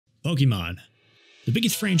Pokemon. The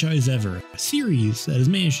biggest franchise ever, a series that has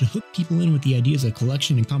managed to hook people in with the ideas of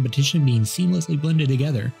collection and competition being seamlessly blended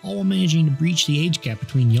together, all while managing to breach the age gap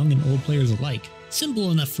between young and old players alike.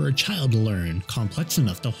 Simple enough for a child to learn, complex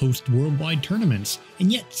enough to host worldwide tournaments,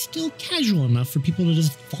 and yet still casual enough for people to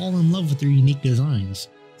just fall in love with their unique designs.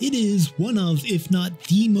 It is one of, if not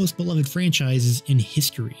the most beloved franchises in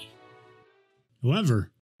history.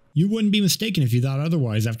 However, you wouldn't be mistaken if you thought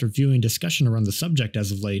otherwise after viewing discussion around the subject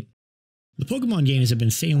as of late. The Pokemon games have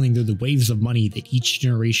been sailing through the waves of money that each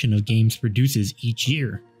generation of games produces each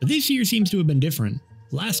year, but this year seems to have been different.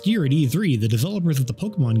 Last year at E3, the developers of the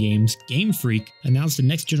Pokemon games, Game Freak, announced the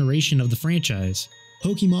next generation of the franchise,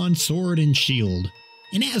 Pokemon Sword and Shield.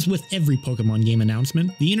 And as with every Pokemon game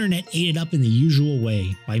announcement, the internet ate it up in the usual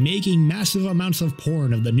way, by making massive amounts of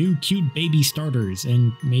porn of the new cute baby starters,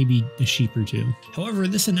 and maybe a sheep or two. However,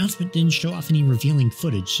 this announcement didn't show off any revealing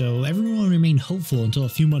footage, so everyone remained hopeful until a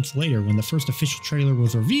few months later when the first official trailer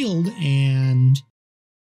was revealed, and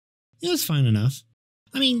it was fine enough.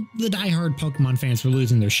 I mean, the die-hard Pokemon fans were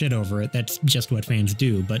losing their shit over it, that's just what fans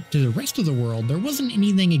do, but to the rest of the world, there wasn't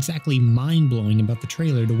anything exactly mind-blowing about the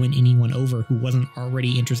trailer to win anyone over who wasn't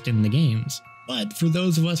already interested in the games. But for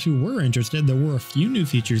those of us who were interested, there were a few new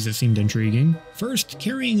features that seemed intriguing. First,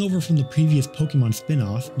 carrying over from the previous Pokemon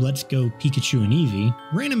spin-off, Let's Go Pikachu and Eevee,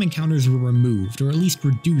 random encounters were removed, or at least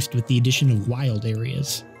reduced with the addition of wild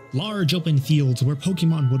areas. Large open fields where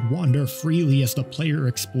Pokemon would wander freely as the player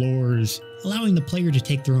explores, allowing the player to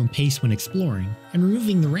take their own pace when exploring, and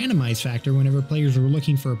removing the randomize factor whenever players were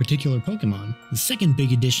looking for a particular Pokemon. The second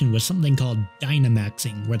big addition was something called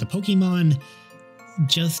Dynamaxing, where the Pokemon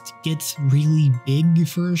just gets really big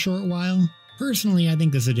for a short while. Personally, I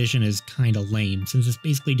think this addition is kinda lame, since it's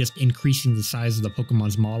basically just increasing the size of the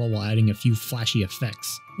Pokemon's model while adding a few flashy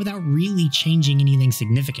effects, without really changing anything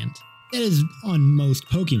significant. That is on most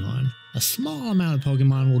Pokemon. A small amount of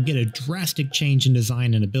Pokemon will get a drastic change in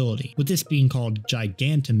design and ability, with this being called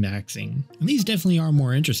Gigantamaxing. And these definitely are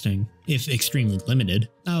more interesting, if extremely limited.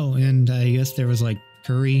 Oh, and I guess there was like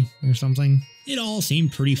Curry or something. It all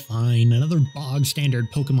seemed pretty fine, another bog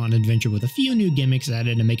standard Pokemon adventure with a few new gimmicks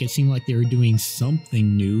added to make it seem like they were doing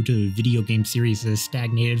something new to a video game series that has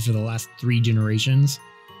stagnated for the last 3 generations.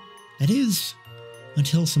 That is,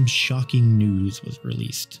 until some shocking news was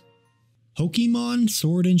released. Pokemon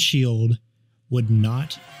Sword and Shield would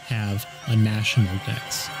not have a national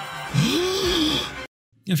dex.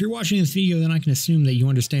 Now, if you're watching this video, then I can assume that you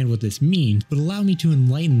understand what this means, but allow me to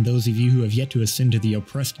enlighten those of you who have yet to ascend to the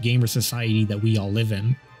oppressed gamer society that we all live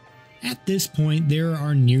in. At this point, there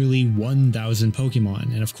are nearly 1,000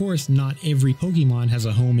 Pokemon, and of course, not every Pokemon has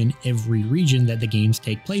a home in every region that the games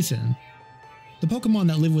take place in. The Pokemon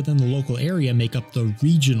that live within the local area make up the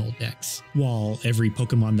regional dex, while every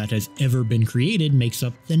Pokemon that has ever been created makes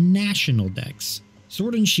up the national dex.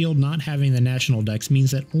 Sword and Shield not having the national dex means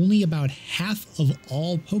that only about half of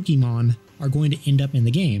all Pokemon are going to end up in the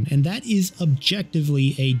game, and that is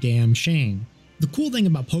objectively a damn shame. The cool thing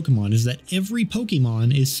about Pokemon is that every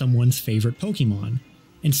Pokemon is someone's favorite Pokemon,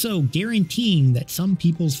 and so guaranteeing that some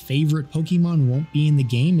people's favorite Pokemon won't be in the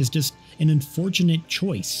game is just an unfortunate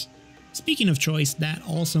choice. Speaking of choice, that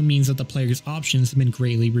also means that the player's options have been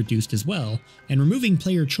greatly reduced as well, and removing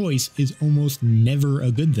player choice is almost never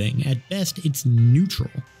a good thing. At best, it's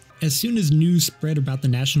neutral. As soon as news spread about the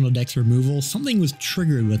national dex removal, something was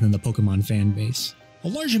triggered within the Pokemon fanbase. A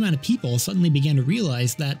large amount of people suddenly began to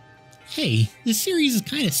realize that, hey, the series is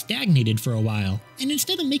kinda stagnated for a while, and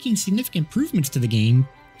instead of making significant improvements to the game,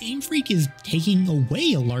 Game Freak is taking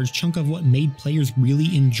away a large chunk of what made players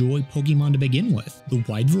really enjoy Pokemon to begin with, the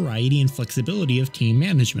wide variety and flexibility of team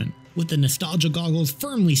management. With the nostalgia goggles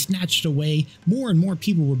firmly snatched away, more and more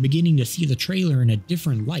people were beginning to see the trailer in a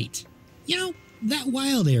different light. You know, that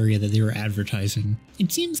wild area that they were advertising,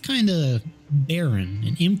 it seems kinda barren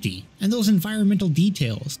and empty, and those environmental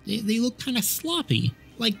details, they look kinda sloppy.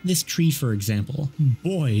 Like this tree, for example.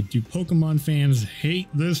 Boy, do Pokemon fans hate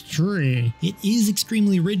this tree. It is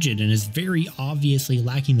extremely rigid and is very obviously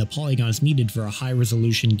lacking the polygons needed for a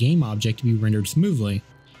high-resolution game object to be rendered smoothly.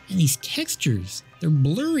 And these textures, they're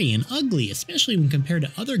blurry and ugly, especially when compared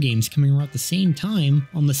to other games coming around at the same time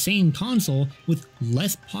on the same console with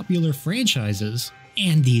less popular franchises.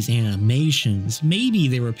 And these animations, maybe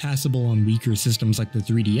they were passable on weaker systems like the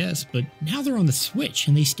 3DS, but now they're on the Switch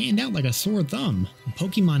and they stand out like a sore thumb.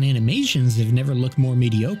 Pokemon animations have never looked more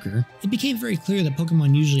mediocre. It became very clear that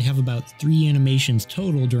Pokemon usually have about 3 animations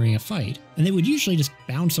total during a fight, and they would usually just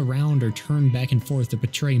bounce around or turn back and forth to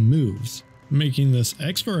portray moves. Making this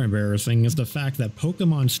extra embarrassing is the fact that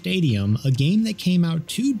Pokemon Stadium, a game that came out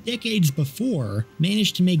 2 decades before,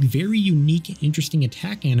 managed to make very unique and interesting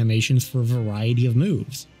attack animations for a variety of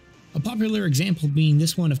moves. A popular example being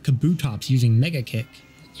this one of Kabutops using Mega Kick.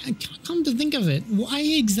 Come to think of it, why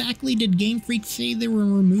exactly did Game Freak say they were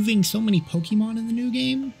removing so many Pokemon in the new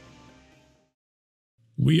game?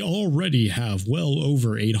 We already have well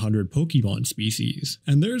over 800 Pokemon species,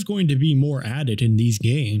 and there's going to be more added in these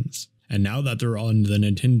games. And now that they're on the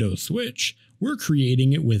Nintendo Switch, we're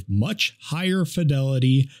creating it with much higher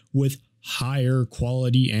fidelity with higher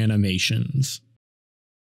quality animations.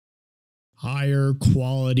 Higher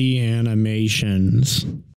quality animations.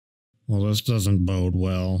 Well, this doesn't bode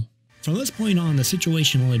well. From this point on, the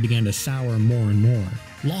situation only began to sour more and more.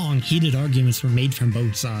 Long, heated arguments were made from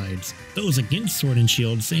both sides. Those against Sword and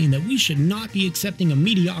Shield saying that we should not be accepting a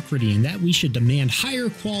mediocrity and that we should demand higher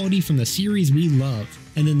quality from the series we love.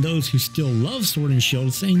 And then those who still love Sword and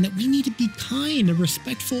Shield saying that we need to be kind and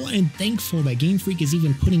respectful and thankful that Game Freak is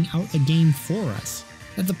even putting out a game for us.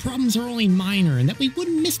 That the problems are only minor and that we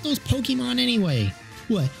wouldn't miss those Pokemon anyway.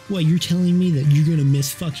 What, you're telling me that you're gonna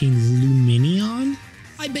miss fucking Luminion?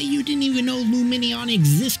 I bet you didn't even know Luminion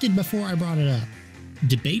existed before I brought it up.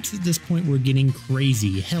 Debates at this point were getting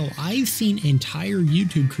crazy. Hell, I've seen entire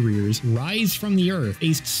YouTube careers rise from the earth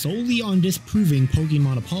based solely on disproving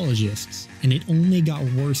Pokemon apologists, and it only got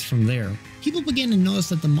worse from there. People began to notice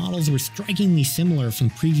that the models were strikingly similar from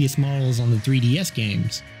previous models on the 3DS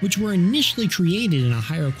games, which were initially created in a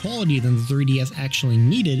higher quality than the 3DS actually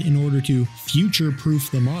needed in order to future-proof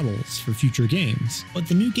the models for future games. But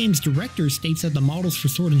the new game's director states that the models for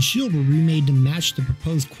Sword and Shield were remade to match the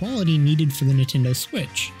proposed quality needed for the Nintendo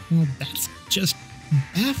Switch. Well, that's just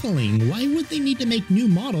baffling. Why would they need to make new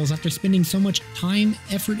models after spending so much time,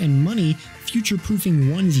 effort, and money future-proofing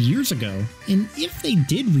ones years ago? And if they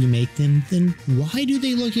did remake them, then why do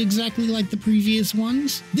they look exactly like the previous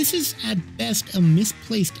ones? This is at best a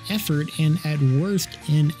misplaced effort and at worst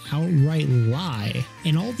an outright lie.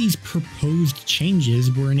 And all these proposed changes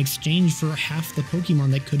were in exchange for half the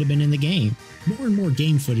Pokemon that could have been in the game. More and more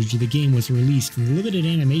game footage of the game was released, and the limited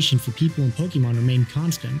animation for people and Pokemon remained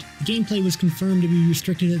constant. The gameplay was confirmed to be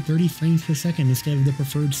restricted at 30 frames per second instead of the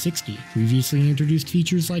preferred 60. Previously introduced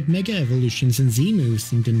features like Mega Evolutions and Z-moves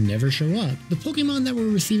seemed to never show up. The Pokemon that were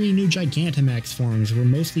receiving new Gigantamax forms were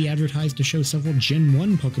mostly advertised to show several Gen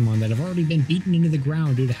 1 Pokemon that have already been beaten into the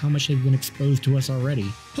ground due to how much they've been exposed to us already.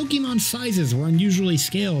 Pokemon sizes were unusually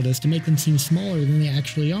scaled as to make them seem smaller than they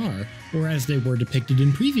actually are, or as they were depicted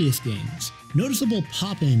in previous games. Noticeable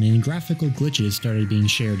pop-in and graphical glitches started being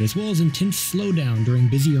shared, as well as intense slowdown during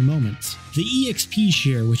busier moments. The EXP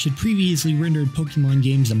share, which had previously rendered Pokemon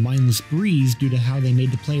games a mindless breeze due to how they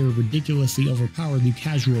made the player ridiculously overpowered through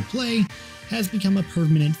casual play, has become a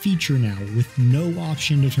permanent feature now, with no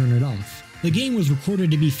option to turn it off. The game was recorded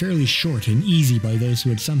to be fairly short and easy by those who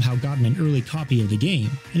had somehow gotten an early copy of the game,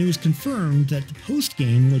 and it was confirmed that the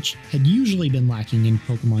post-game, which had usually been lacking in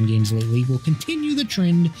Pokemon games lately, will continue the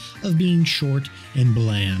trend of being short and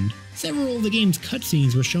bland. Several of the game's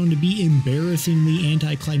cutscenes were shown to be embarrassingly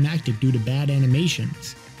anticlimactic due to bad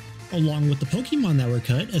animations. Along with the Pokemon that were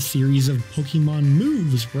cut, a series of Pokemon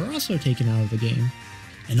moves were also taken out of the game.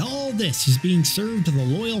 And all this is being served to the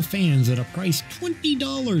loyal fans at a price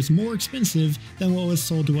 $20 more expensive than what was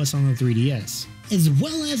sold to us on the 3DS. As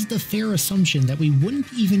well as the fair assumption that we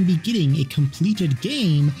wouldn't even be getting a completed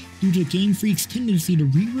game due to Game Freak's tendency to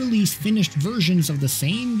re-release finished versions of the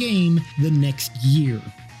same game the next year.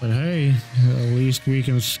 But hey, at least we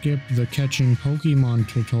can skip the catching Pokemon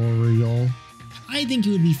tutorial. I think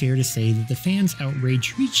it would be fair to say that the fans'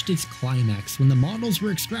 outrage reached its climax when the models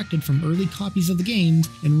were extracted from early copies of the games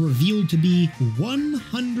and revealed to be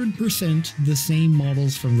 100% the same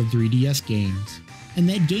models from the 3DS games. And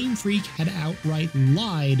that Game Freak had outright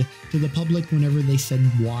lied to the public whenever they said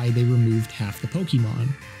why they removed half the Pokemon.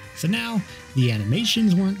 So now, the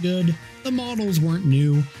animations weren't good, the models weren't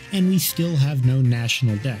new, and we still have no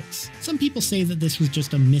national decks. Some people say that this was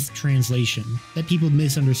just a mistranslation, that people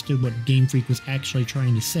misunderstood what Game Freak was actually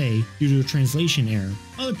trying to say due to a translation error.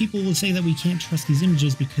 Other people will say that we can't trust these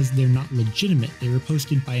images because they're not legitimate, they were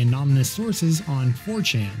posted by anonymous sources on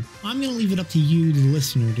 4chan. I'm gonna leave it up to you, the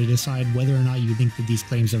listener, to decide whether or not you think that these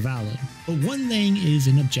claims are valid. But one thing is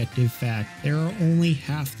an objective fact, there are only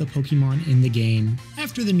half the Pokemon in the game.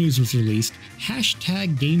 After the news was released,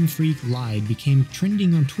 hashtag GameFreakLied became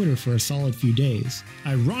trending on Twitter for a solid few days.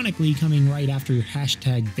 Ironically, coming right after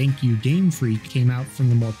hashtag ThankYouGameFreak came out from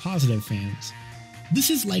the more positive fans. This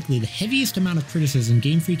is likely the heaviest amount of criticism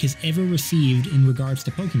Game Freak has ever received in regards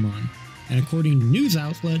to Pokemon, and according to news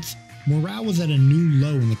outlets, morale was at a new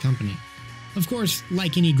low in the company. Of course,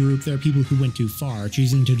 like any group, there are people who went too far,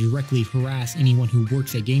 choosing to directly harass anyone who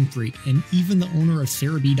works at Game Freak, and even the owner of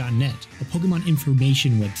Cerebi.net, a Pokemon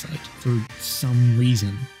information website, for some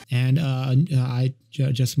reason. And I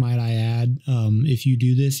just might I add, if you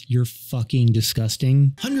do this, you're fucking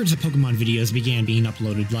disgusting. Hundreds of Pokemon videos began being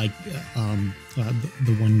uploaded, like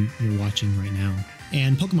the one you're watching right now.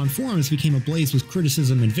 And Pokemon forums became ablaze with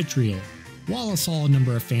criticism and vitriol. While a solid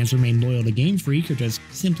number of fans remained loyal to Game Freak or just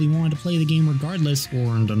simply wanted to play the game regardless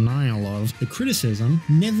or in denial of the criticism,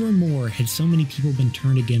 nevermore had so many people been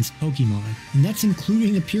turned against Pokemon. And that's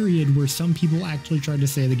including a period where some people actually tried to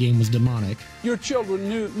say the game was demonic. Your children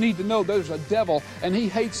need to know there's a devil and he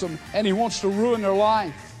hates them and he wants to ruin their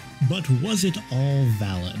life. But was it all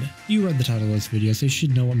valid? You read the title of this video, so you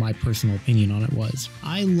should know what my personal opinion on it was.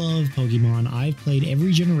 I love Pokemon. I've played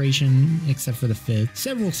every generation except for the 5th,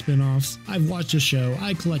 several spin-offs, I've watched the show,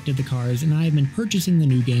 I collected the cards, and I have been purchasing the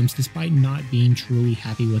new games despite not being truly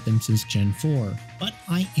happy with them since Gen 4. But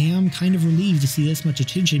I am kind of relieved to see this much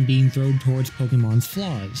attention being thrown towards Pokemon's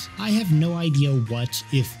flaws. I have no idea what,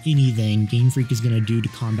 if anything, Game Freak is going to do to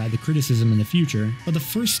combat the criticism in the future, but the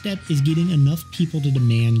first step is getting enough people to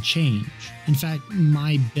demand change. In fact,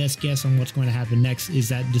 my best guess on what's going to happen next is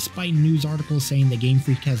that despite news articles saying that Game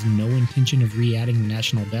Freak has no intention of re-adding the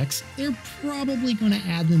national decks, they're probably going to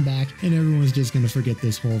add them back and everyone's just going to forget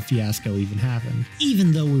this whole fiasco even happened.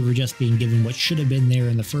 Even though we were just being given what should have been there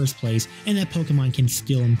in the first place and that Pokemon can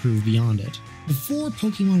still improve beyond it. Before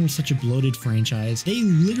Pokemon was such a bloated franchise, they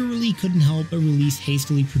literally couldn't help but release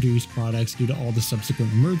hastily produced products due to all the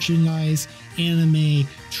subsequent merchandise, anime,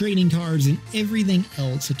 trading cards, and everything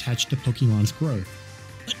else attached to Pokemon's growth.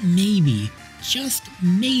 But maybe, just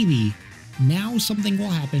maybe, now something will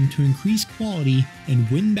happen to increase quality and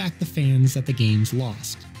win back the fans that the game's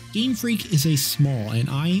lost. Game Freak is a small, and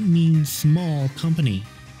I mean small, company.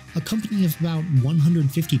 A company of about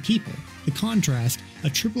 150 people. To contrast, a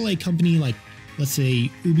AAA company like, let's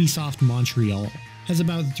say, Ubisoft Montreal has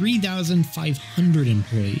about 3,500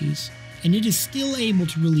 employees, and it is still able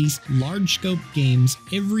to release large-scope games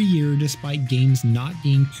every year despite games not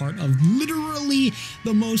being part of literally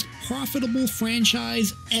the most profitable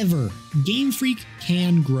franchise ever. Game Freak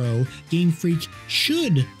can grow, Game Freak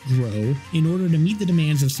should grow in order to meet the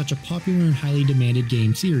demands of such a popular and highly demanded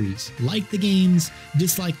game series. Like the games,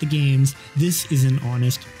 dislike the games, this is an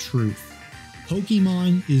honest truth.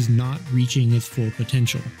 Pokemon is not reaching its full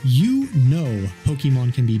potential. You know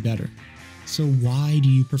Pokemon can be better. So why do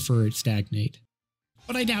you prefer it stagnate?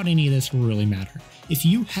 But I doubt any of this will really matter. If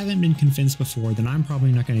you haven't been convinced before, then I'm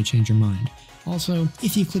probably not going to change your mind. Also,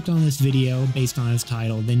 if you clicked on this video based on its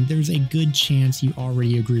title, then there's a good chance you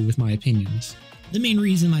already agree with my opinions. The main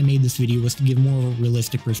reason I made this video was to give more of a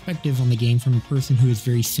realistic perspective on the game from a person who is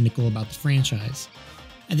very cynical about the franchise.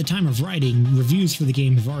 At the time of writing, reviews for the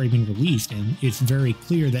game have already been released, and it's very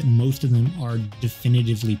clear that most of them are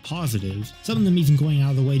definitively positive, some of them even going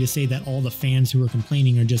out of the way to say that all the fans who are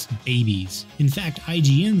complaining are just babies. In fact,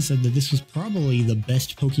 IGN said that this was probably the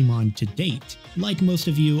best Pokemon to date. Like most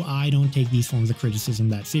of you, I don't take these forms of criticism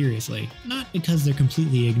that seriously. Not because they're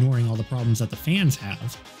completely ignoring all the problems that the fans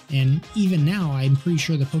have, and even now I'm pretty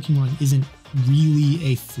sure that Pokemon isn't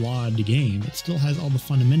really a flawed game. It still has all the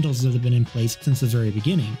fundamentals that have been in place since the very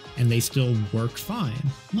beginning, and they still work fine.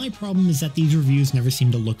 My problem is that these reviews never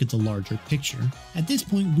seem to look at the larger picture. At this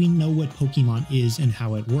point, we know what Pokemon is and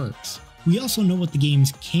how it works. We also know what the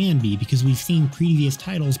games can be because we've seen previous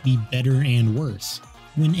titles be better and worse.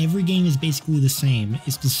 When every game is basically the same,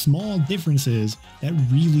 it's the small differences that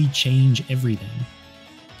really change everything.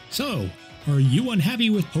 So, are you unhappy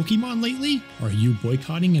with Pokemon lately? Are you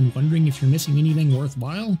boycotting and wondering if you're missing anything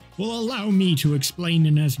worthwhile? Well, allow me to explain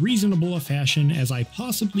in as reasonable a fashion as I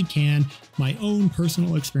possibly can my own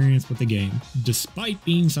personal experience with the game, despite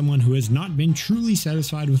being someone who has not been truly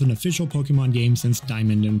satisfied with an official Pokemon game since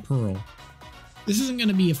Diamond and Pearl. This isn't going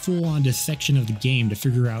to be a full-on dissection of the game to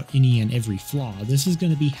figure out any and every flaw. This is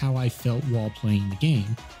going to be how I felt while playing the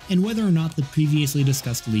game, and whether or not the previously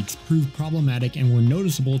discussed leaks proved problematic and were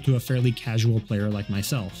noticeable to a fairly casual player like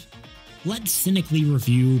myself. Let's cynically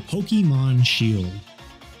review Pokemon Shield.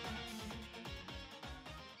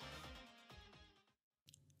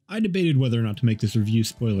 I debated whether or not to make this review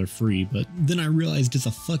spoiler-free, but then I realized it's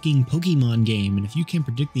a fucking Pokemon game, and if you can't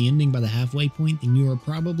predict the ending by the halfway point, then you are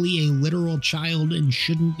probably a literal child and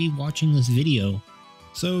shouldn't be watching this video.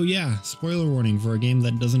 So yeah, spoiler warning for a game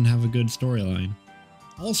that doesn't have a good storyline.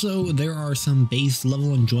 Also, there are some base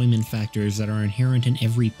level enjoyment factors that are inherent in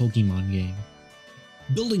every Pokemon game.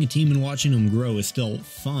 Building a team and watching them grow is still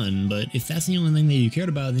fun, but if that's the only thing that you cared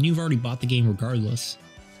about, then you've already bought the game regardless.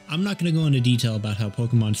 I'm not going to go into detail about how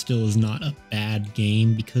Pokemon still is not a bad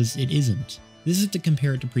game, because it isn't. This is to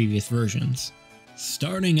compare it to previous versions.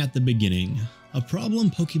 Starting at the beginning, a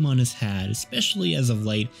problem Pokemon has had, especially as of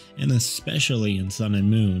late, and especially in Sun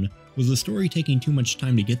and Moon, was the story taking too much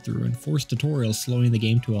time to get through and forced tutorials slowing the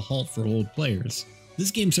game to a halt for old players.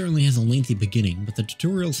 This game certainly has a lengthy beginning, but the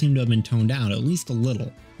tutorials seem to have been toned down at least a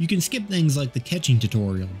little. You can skip things like the catching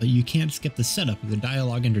tutorial, but you can't skip the setup or the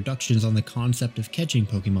dialogue introductions on the concept of catching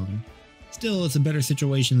Pokemon. Still, it's a better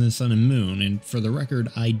situation than Sun and Moon, and for the record,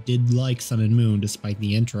 I did like Sun and Moon despite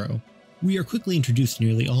the intro. We are quickly introduced to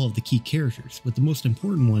nearly all of the key characters, with the most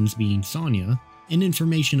important ones being Sonia, an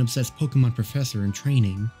information-obsessed Pokemon professor in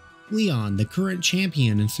training, Leon, the current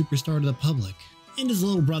champion and superstar to the public, and his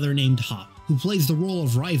little brother named Hop, who plays the role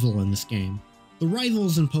of rival in this game. The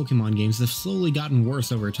rivals in Pokemon games have slowly gotten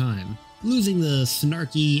worse over time, losing the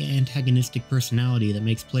snarky, antagonistic personality that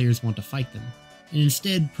makes players want to fight them, and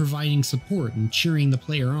instead providing support and cheering the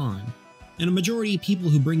player on. And a majority of people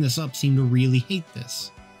who bring this up seem to really hate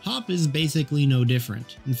this. Hop is basically no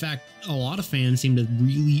different. In fact, a lot of fans seem to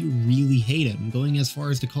really hate him, going as far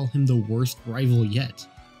as to call him the worst rival yet.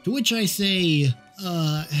 To which I say,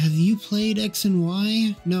 have you played X and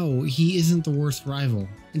Y? No, he isn't the worst rival.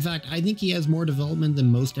 In fact, I think he has more development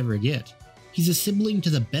than most ever get. He's a sibling to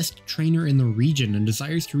the best trainer in the region and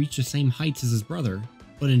desires to reach the same heights as his brother,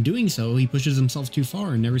 but in doing so, he pushes himself too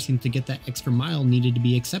far and never seems to get that extra mile needed to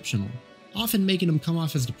be exceptional, often making him come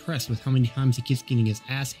off as depressed with how many times he keeps getting his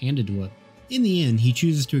ass handed to him. In the end, he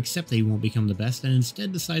chooses to accept that he won't become the best and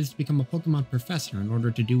instead decides to become a Pokemon professor in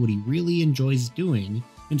order to do what he really enjoys doing,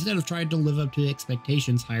 instead of trying to live up to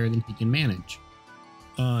expectations higher than he can manage.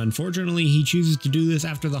 Unfortunately, he chooses to do this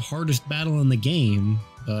after the hardest battle in the game,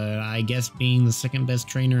 but I guess being the second best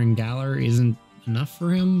trainer in Galar isn't enough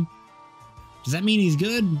for him? Does that mean he's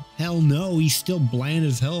good? Hell no, he's still bland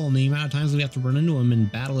as hell, and the amount of times we have to run into him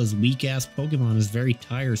and battle his weak-ass Pokemon is very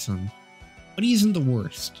tiresome. But he isn't the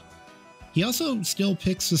worst. He also still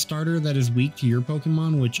picks a starter that is weak to your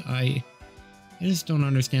Pokemon, which I just don't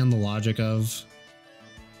understand the logic of.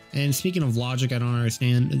 And speaking of logic I don't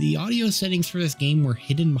understand, the audio settings for this game were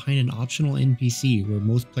hidden behind an optional NPC where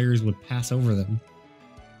most players would pass over them.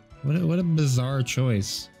 What a bizarre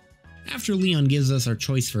choice. After Leon gives us our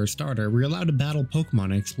choice for a starter, we're allowed to battle Pokemon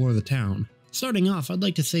and explore the town. Starting off, I'd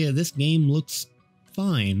like to say that this game looks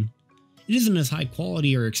fine. It isn't as high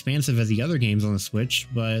quality or expansive as the other games on the Switch,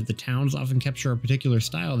 but the towns often capture a particular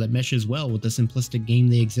style that meshes well with the simplistic game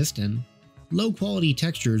they exist in. Low quality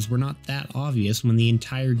textures were not that obvious when the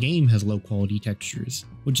entire game has low quality textures,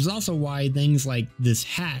 which is also why things like this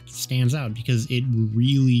hat stands out, because it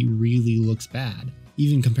really looks bad,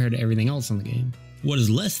 even compared to everything else in the game. What is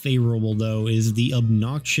less favorable though is the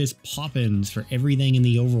obnoxious pop-ins for everything in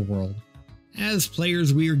the overworld. As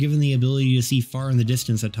players, we are given the ability to see far in the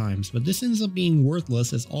distance at times, but this ends up being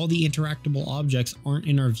worthless as all the interactable objects aren't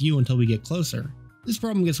in our view until we get closer. This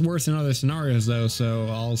problem gets worse in other scenarios though, so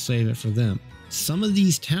I'll save it for them. Some of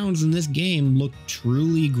these towns in this game look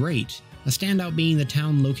truly great, a standout being the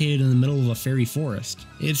town located in the middle of a fairy forest.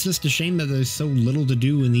 It's just a shame that there's so little to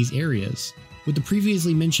do in these areas, with the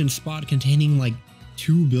previously mentioned spot containing like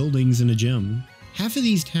 2 buildings and a gym. Half of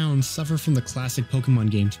these towns suffer from the classic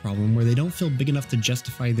Pokemon games problem where they don't feel big enough to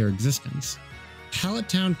justify their existence. Pallet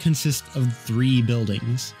Town consists of 3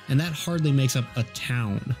 buildings, and that hardly makes up a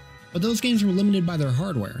town. But those games were limited by their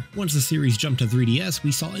hardware. Once the series jumped to 3DS,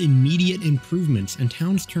 we saw immediate improvements and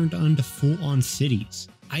towns turned on to full-on cities.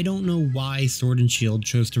 I don't know why Sword and Shield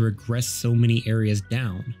chose to regress so many areas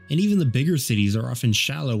down, and even the bigger cities are often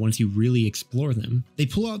shallow once you really explore them. They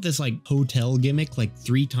pull out this like hotel gimmick like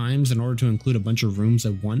 3 times in order to include a bunch of rooms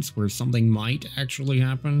at once where something might actually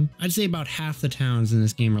happen. I'd say about half the towns in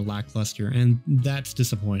this game are lackluster, and that's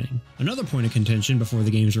disappointing. Another point of contention before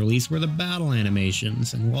the game's release were the battle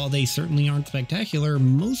animations, and while they certainly aren't spectacular,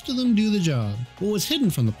 most of them do the job. What was hidden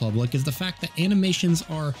from the public is the fact that animations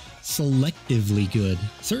are selectively good.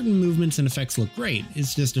 Certain movements and effects look great,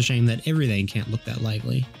 it's just a shame that everything can't look that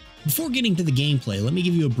lively. Before getting to the gameplay, let me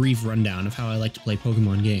give you a brief rundown of how I like to play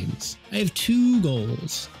Pokemon games. I have 2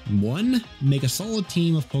 goals. 1, make a solid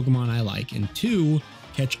team of Pokemon I like, and 2,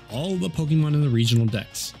 catch all the Pokemon in the regional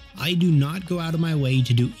decks. I do not go out of my way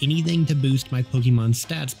to do anything to boost my Pokemon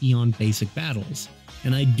stats beyond basic battles,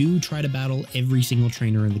 and I do try to battle every single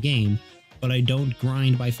trainer in the game, but I don't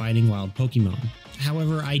grind by fighting wild Pokemon.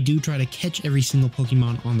 However, I do try to catch every single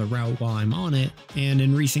Pokemon on the route while I'm on it, and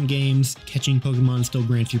in recent games, catching Pokemon still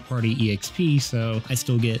grants your party EXP, so I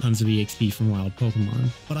still get tons of EXP from wild Pokemon.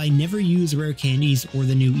 But I never use rare candies or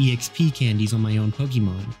the new EXP candies on my own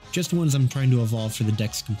Pokemon, just ones I'm trying to evolve for the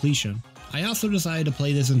deck's completion. I also decided to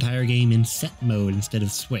play this entire game in set mode instead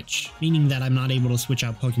of switch, meaning that I'm not able to switch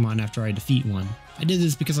out Pokemon after I defeat one. I did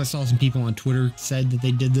this because I saw some people on Twitter said that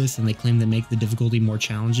they did this and they claimed to make the difficulty more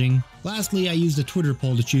challenging. Lastly, I used a Twitter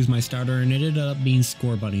poll to choose my starter and it ended up being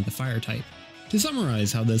Scorbunny, the fire type. To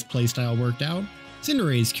summarize how this playstyle worked out,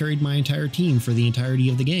 Cinderace carried my entire team for the entirety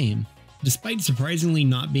of the game. Despite surprisingly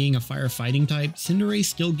not being a fire fighting type, Cinderace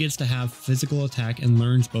still gets to have physical attack and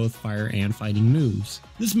learns both fire and fighting moves.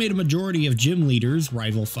 This made a majority of gym leaders,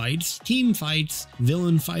 rival fights, team fights,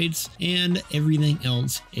 villain fights, and everything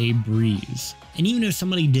else a breeze. And even if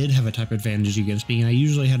somebody did have a type advantage against me, I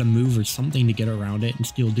usually had a move or something to get around it and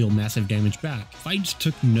still deal massive damage back. Fights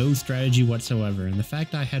took no strategy whatsoever, and the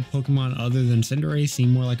fact I had Pokemon other than Cinderace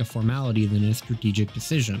seemed more like a formality than a strategic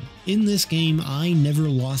decision. In this game, I never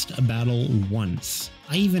lost a battle once.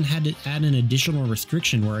 I even had to add an additional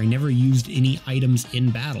restriction where I never used any items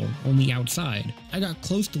in battle, only outside. I got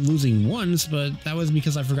close to losing once, but that was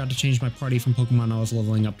because I forgot to change my party from Pokemon I was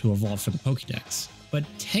leveling up to evolve for the Pokédex. But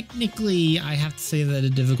technically, I have to say that the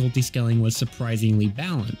difficulty scaling was surprisingly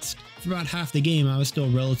balanced. For about half the game, I was still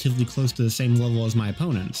relatively close to the same level as my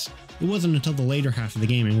opponents. It wasn't until the later half of the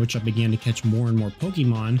game in which I began to catch more and more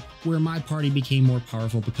Pokemon, where my party became more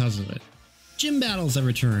powerful because of it. Gym battles have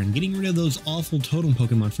returned, getting rid of those awful totem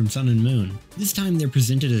Pokemon from Sun and Moon. This time they're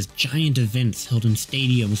presented as giant events held in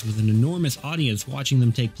stadiums with an enormous audience watching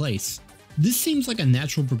them take place. This seems like a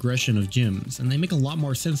natural progression of gyms, and they make a lot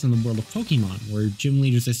more sense in the world of Pokemon, where gym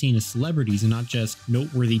leaders are seen as celebrities and not just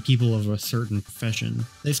noteworthy people of a certain profession.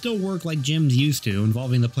 They still work like gyms used to,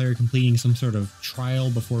 involving the player completing some sort of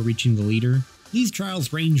trial before reaching the leader. These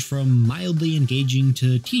trials range from mildly engaging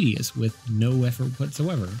to tedious, with no effort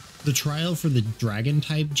whatsoever. The trial for the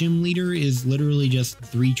Dragon-type gym leader is literally just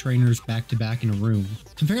 3 trainers back-to-back in a room.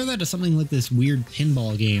 Compare that to something like this weird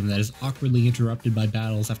pinball game that is awkwardly interrupted by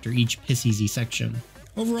battles after each piss-easy section.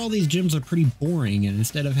 Overall, these gyms are pretty boring, and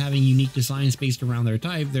instead of having unique designs based around their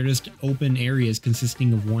type, they're just open areas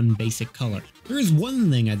consisting of one basic color. There is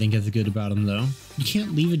one thing I think is good about them though. You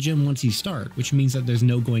can't leave a gym once you start, which means that there's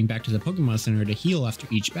no going back to the Pokemon Center to heal after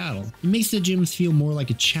each battle. It makes the gyms feel more like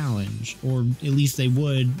a challenge, or at least they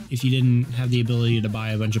would if you didn't have the ability to buy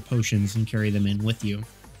a bunch of potions and carry them in with you.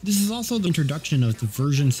 This is also the introduction of the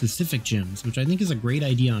version-specific gyms, which I think is a great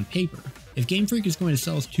idea on paper. If Game Freak is going to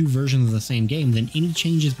sell us 2 versions of the same game, then any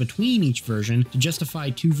changes between each version to justify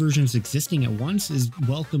 2 versions existing at once is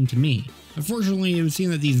welcome to me. Unfortunately, it would seem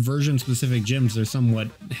that these version-specific gyms are somewhat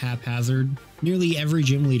haphazard. Nearly every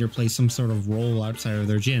gym leader plays some sort of role outside of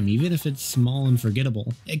their gym, even if it's small and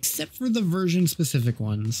forgettable. Except for the version-specific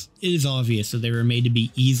ones. It is obvious that they were made to be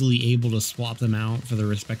easily able to swap them out for the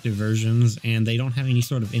respective versions, and they don't have any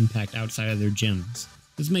sort of impact outside of their gyms.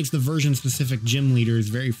 This makes the version-specific gym leaders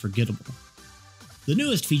very forgettable. The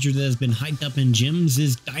newest feature that has been hyped up in gyms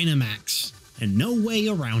is Dynamax. And no way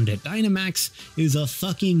around it, Dynamax is a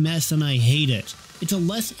fucking mess and I hate it. It's a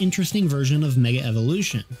less interesting version of Mega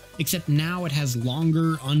Evolution, except now it has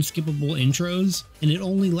longer, unskippable intros, and it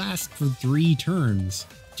only lasts for 3 turns.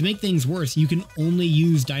 To make things worse, you can only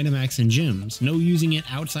use Dynamax in gyms, no using it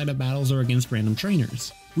outside of battles or against random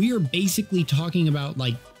trainers. We are basically talking about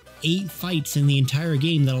like 8 fights in the entire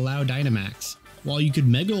game that allow Dynamax, while you could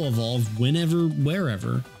Mega Evolve whenever,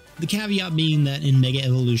 wherever. The caveat being that in Mega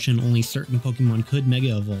Evolution only certain Pokemon could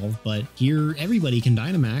Mega Evolve, but here everybody can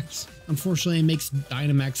Dynamax. Unfortunately, it makes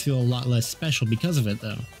Dynamax feel a lot less special because of it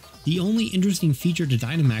though. The only interesting feature to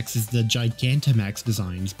Dynamax is the Gigantamax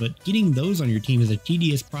designs, but getting those on your team is a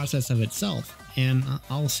tedious process of itself, and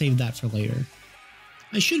I'll save that for later.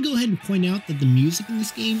 I should go ahead and point out that the music in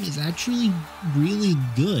this game is actually really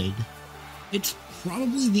good. It's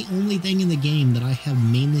probably the only thing in the game that I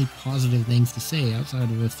have mainly positive things to say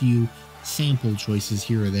outside of a few sample choices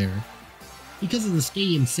here or there. Because of the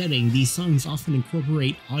stadium setting, these songs often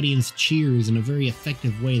incorporate audience cheers in a very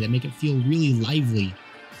effective way that make it feel really lively.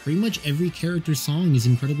 Pretty much every character's song is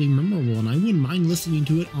incredibly memorable, and I wouldn't mind listening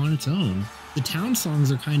to it on its own. The town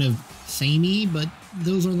songs are kind of samey, but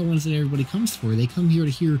those are the ones that everybody comes for. They come here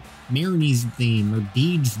to hear Mariny's theme or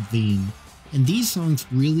Bede's theme, and these songs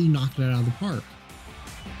really knocked it out of the park.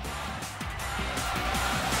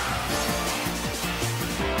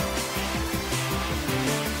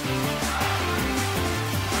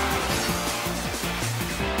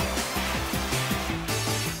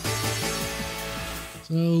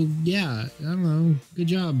 So yeah, I don't know, good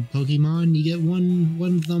job Pokemon, you get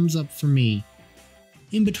one thumbs up from me.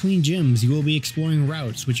 In between gyms, you will be exploring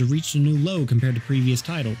routes which have reached a new low compared to previous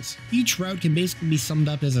titles. Each route can basically be summed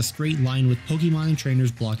up as a straight line with Pokemon and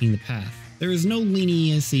trainers blocking the path. There is no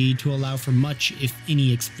leniency to allow for much, if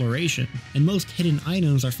any, exploration, and most hidden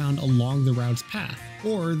items are found along the route's path,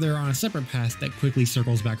 or they're on a separate path that quickly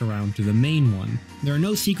circles back around to the main one. There are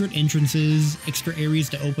no secret entrances, extra areas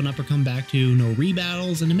to open up or come back to, no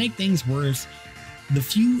rebattles, and to make things worse, the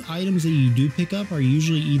few items that you do pick up are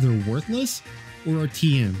usually either worthless or are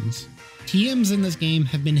TMs. TMs in this game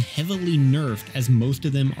have been heavily nerfed as most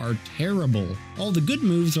of them are terrible. All the good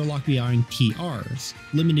moves are locked behind TRs,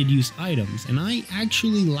 limited use items, and I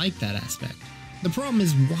actually like that aspect. The problem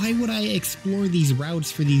is, why would I explore these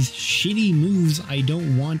routes for these shitty moves I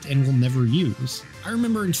don't want and will never use? I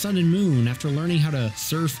remember in Sun and Moon, after learning how to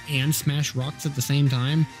surf and smash rocks at the same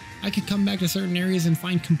time, I could come back to certain areas and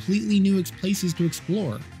find completely new places to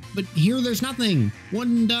explore. But here there's nothing. One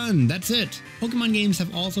and done, that's it. Pokemon games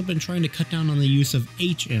have also been trying to cut down on the use of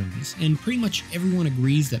HMs, and pretty much everyone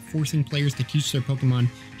agrees that forcing players to teach their Pokemon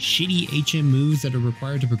shitty HM moves that are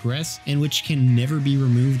required to progress, and which can never be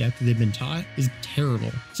removed after they've been taught, is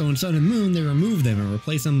terrible. So in Sun and Moon, they remove them and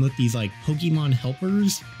replace them with these like Pokemon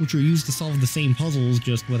helpers, which are used to solve the same puzzles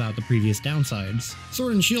just without the previous downsides.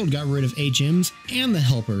 Sword and Shield got rid of HMs and the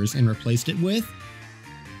helpers and replaced it with,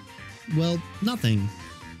 well, nothing.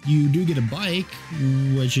 You do get a bike,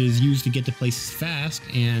 which is used to get to places fast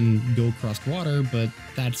and go across water, but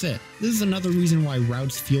that's it. This is another reason why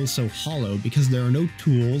routes feel so hollow, because there are no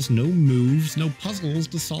tools, no moves, no puzzles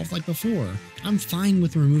to solve like before. I'm fine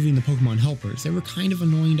with removing the Pokemon helpers. They were kind of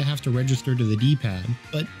annoying to have to register to the D-pad,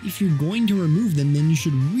 but if you're going to remove them, then you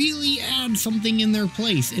should really add something in their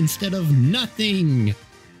place instead of nothing.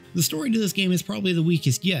 The story to this game is probably the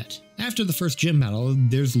weakest yet. After the first gym battle,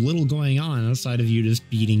 there's little going on outside of you just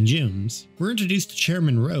beating gyms. We're introduced to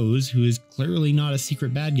Chairman Rose, who is clearly not a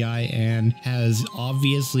secret bad guy and has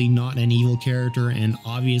obviously not an evil character and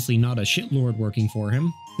obviously not a shitlord working for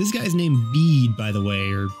him. This guy's named Bede, by the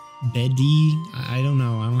way, or Beddy? I don't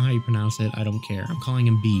know how you pronounce it, I don't care. I'm calling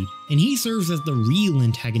him Bede. And he serves as the real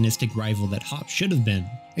antagonistic rival that Hop should have been.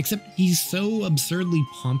 Except he's so absurdly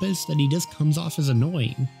pompous that he just comes off as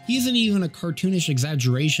annoying. He isn't even a cartoonish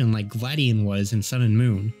exaggeration like Gladion was in Sun and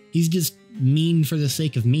Moon. He's just mean for the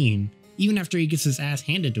sake of mean. Even after he gets his ass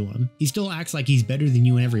handed to him, he still acts like he's better than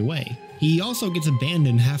you in every way. He also gets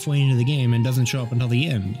abandoned halfway into the game and doesn't show up until the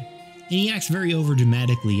end. And he acts very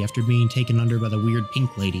overdramatically after being taken under by the weird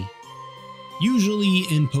pink lady. Usually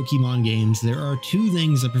in Pokemon games, there are two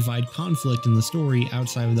things that provide conflict in the story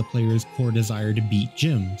outside of the player's core desire to beat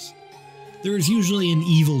gyms. There is usually an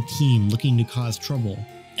evil team looking to cause trouble,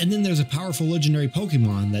 and then there's a powerful legendary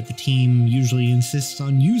Pokemon that the team usually insists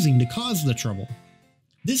on using to cause the trouble.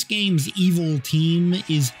 This game's evil team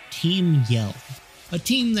is Team Yell, a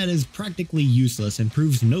team that is practically useless and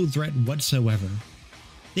proves no threat whatsoever.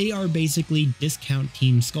 They are basically discount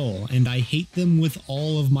Team Skull, and I hate them with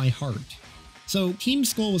all of my heart. So Team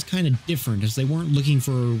Skull was kind of different, as they weren't looking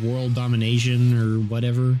for world domination or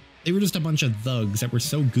whatever. They were just a bunch of thugs that were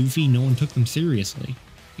so goofy no one took them seriously.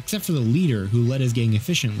 Except for the leader, who led his gang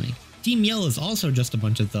efficiently. Team Yell is also just a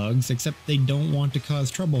bunch of thugs, except they don't want to cause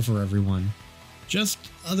trouble for everyone. Just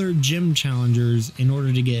other gym challengers in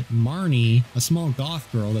order to get Marnie, a small goth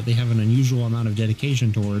girl that they have an unusual amount of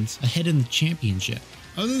dedication towards, ahead in the championship.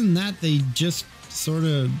 Other than that, they just sort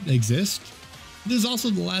of exist. This is also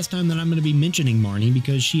the last time that I'm going to be mentioning Marnie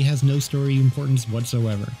because she has no story importance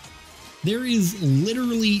whatsoever. There is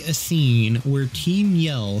literally a scene where Team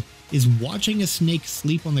Yell is watching a snake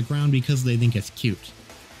sleep on the ground because they think it's cute.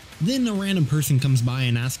 Then a random person comes by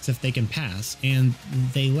and asks if they can pass, and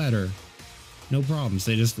they let her. No problems,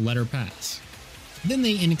 they just let her pass. Then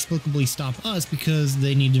they inexplicably stop us because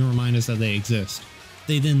they need to remind us that they exist.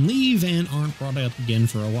 They then leave and aren't brought up again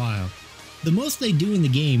for a while. The most they do in the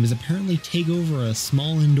game is apparently take over a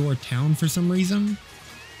small indoor town for some reason,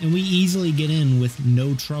 and we easily get in with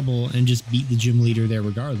no trouble and just beat the gym leader there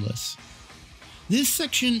regardless. This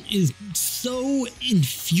section is so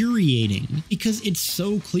infuriating because it's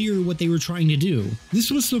so clear what they were trying to do. This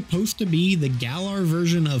was supposed to be the Galar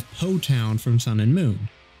version of Po Town from Sun and Moon.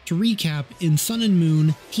 To recap, in Sun and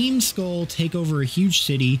Moon, Team Skull take over a huge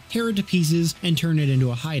city, tear it to pieces, and turn it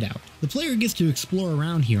into a hideout. The player gets to explore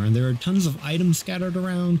around here, and there are tons of items scattered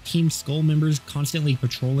around, Team Skull members constantly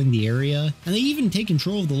patrolling the area, and they even take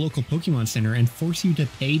control of the local Pokemon Center and force you to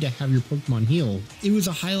pay to have your Pokemon healed. It was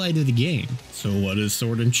a highlight of the game. So what does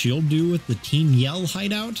Sword and Shield do with the Team Yell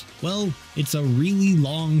hideout? Well, it's a really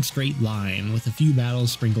long straight line with a few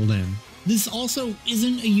battles sprinkled in. This also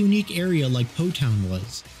isn't a unique area like Po Town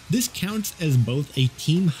was. This counts as both a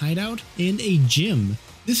team hideout and a gym.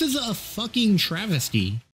 This is a fucking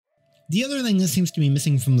travesty. The other thing that seems to be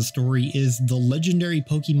missing from the story is the legendary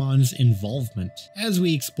Pokemon's involvement. As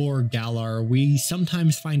we explore Galar, we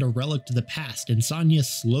sometimes find a relic to the past, and Sonia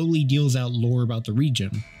slowly deals out lore about the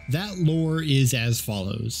region. That lore is as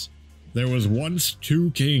follows. There was once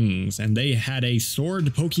 2 kings, and they had a sword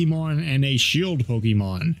Pokemon and a shield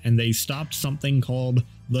Pokemon, and they stopped something called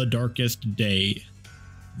the Darkest Day.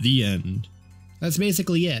 The end. That's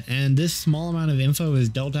basically it, and this small amount of info is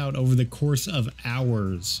dealt out over the course of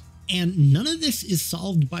hours. And none of this is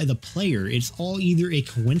solved by the player. It's all either a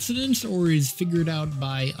coincidence or is figured out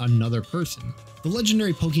by another person. The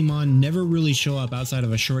legendary Pokemon never really show up outside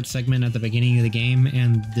of a short segment at the beginning of the game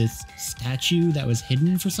and this statue that was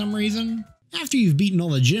hidden for some reason. After you've beaten all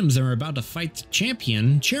the gyms and are about to fight the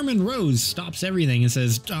champion, Chairman Rose stops everything and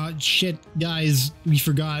says, shit, guys, we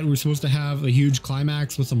forgot we're supposed to have a huge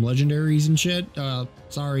climax with some legendaries and shit.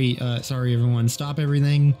 Sorry everyone, stop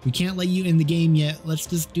everything. We can't let you in the game yet. Let's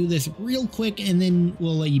just do this real quick and then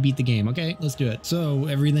we'll let you beat the game, okay? Let's do it. So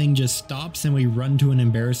everything just stops and we run to an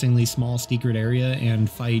embarrassingly small secret area and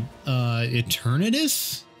fight,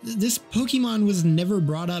 Eternatus? This Pokemon was never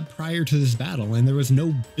brought up prior to this battle, and there was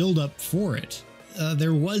no build-up for it.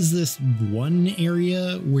 There was this one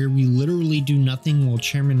area where we literally do nothing while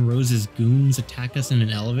Chairman Rose's goons attack us in an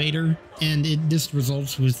elevator, and it just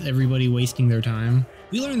results with everybody wasting their time.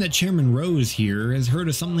 We learn that Chairman Rose here has heard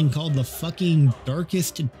of something called the fucking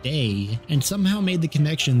Darkest Day, and somehow made the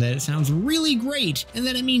connection that it sounds really great, and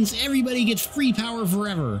that it means everybody gets free power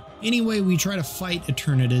forever. Anyway, we try to fight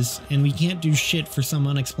Eternatus, and we can't do shit for some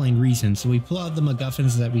unexplained reason, so we pull out the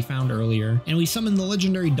MacGuffins that we found earlier, and we summon the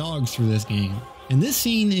legendary dogs through this game. And this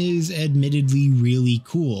scene is admittedly really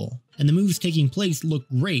cool, and the moves taking place look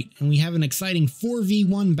great, and we have an exciting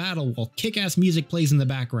 4v1 battle while kick-ass music plays in the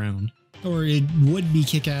background. Or it would be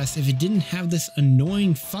kick-ass if it didn't have this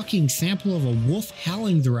annoying fucking sample of a wolf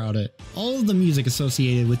howling throughout it. All of the music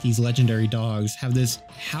associated with these legendary dogs have this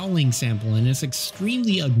howling sample, and it's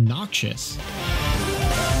extremely obnoxious.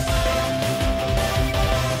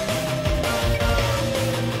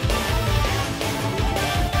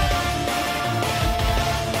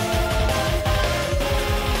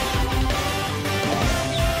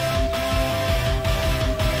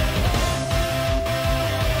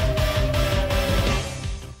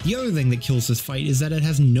 The other thing that kills this fight is that it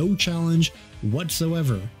has no challenge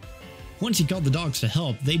whatsoever. Once you call the dogs to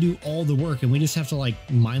help, they do all the work and we just have to like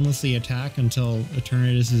mindlessly attack until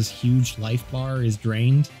Eternatus's huge life bar is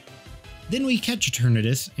drained. Then we catch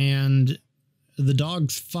Eternatus and the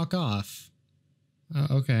dogs fuck off.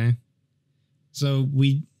 Okay. So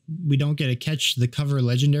we don't get to catch the cover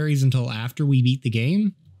legendaries until after we beat the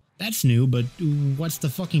game? That's new, but what's the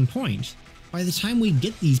fucking point? By the time we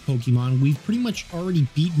get these Pokemon, we've pretty much already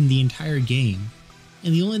beaten the entire game,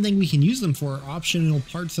 and the only thing we can use them for are optional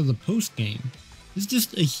parts of the post-game. It's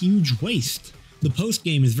just a huge waste. The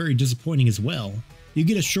post-game is very disappointing as well. You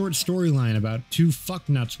get a short storyline about 2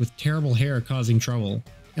 fucknuts with terrible hair causing trouble.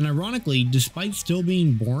 And ironically, despite still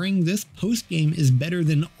being boring, this post-game is better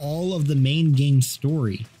than all of the main game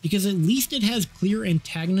story, because at least it has clear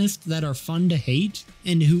antagonists that are fun to hate,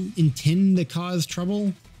 and who intend to cause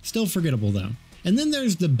trouble. Still forgettable though. And then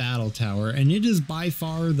there's the battle tower, and it is by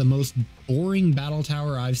far the most boring battle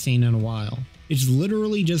tower I've seen in a while. It's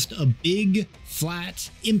literally just a big, flat,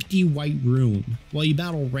 empty white room, while you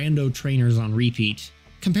battle rando trainers on repeat.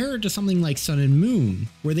 Compare it to something like Sun and Moon,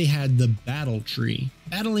 where they had the battle tree.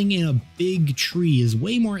 Battling in a big tree is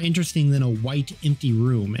way more interesting than a white, empty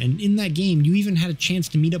room, and in that game you even had a chance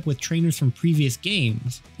to meet up with trainers from previous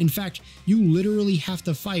games. In fact, you literally have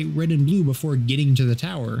to fight Red and Blue before getting to the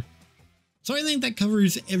tower. So I think that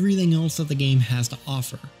covers everything else that the game has to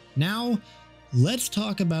offer. Now, let's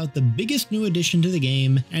talk about the biggest new addition to the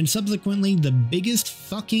game, and subsequently the biggest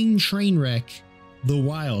fucking train wreck, the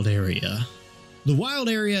Wild Area. The Wild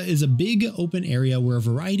Area is a big open area where a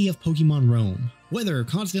variety of Pokemon roam. Weather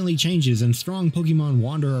constantly changes and strong Pokemon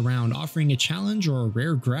wander around offering a challenge or a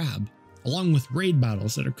rare grab, along with raid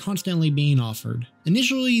battles that are constantly being offered.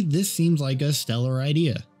 Initially, this seems like a stellar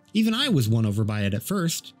idea. Even I was won over by it at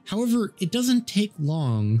first. However, it doesn't take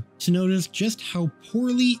long to notice just how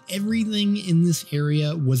poorly everything in this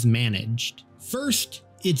area was managed. First,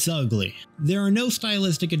 it's ugly. There are no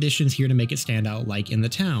stylistic additions here to make it stand out like in the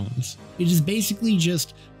towns. It is basically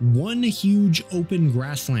just one huge open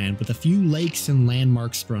grassland with a few lakes and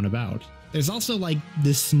landmarks thrown about. There's also like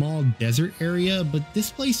this small desert area, but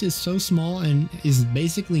this place is so small and is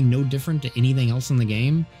basically no different to anything else in the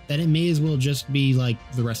game that it may as well just be like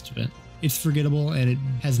the rest of it. It's forgettable and it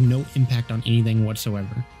has no impact on anything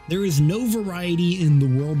whatsoever. There is no variety in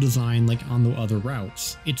the world design like on the other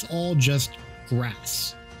routes. It's all just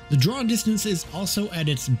grass. The draw distance is also at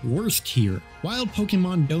its worst here. Wild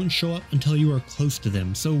Pokemon don't show up until you are close to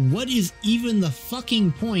them, so what is even the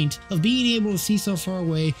fucking point of being able to see so far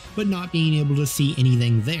away but not being able to see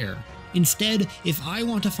anything there? Instead, if I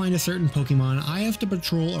want to find a certain Pokemon, I have to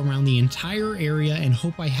patrol around the entire area and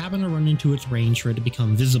hope I happen to run into its range for it to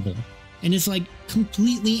become visible. And it's like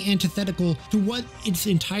completely antithetical to what its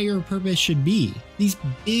entire purpose should be. These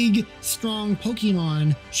big, strong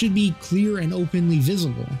Pokemon should be clear and openly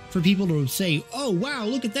visible for people to say, oh wow,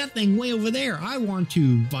 look at that thing way over there, I want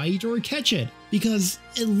to bite or catch it. Because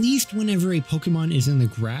at least whenever a Pokemon is in the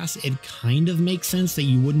grass, it kind of makes sense that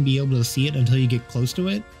you wouldn't be able to see it until you get close to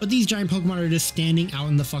it. But these giant Pokemon are just standing out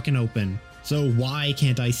in the fucking open. So why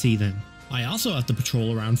can't I see them? I also have to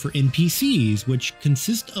patrol around for NPCs, which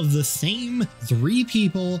consist of the same 3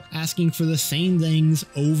 people asking for the same things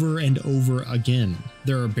over and over again.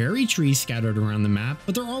 There are berry trees scattered around the map,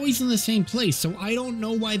 but they're always in the same place, so I don't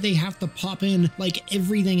know why they have to pop in like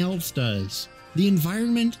everything else does. The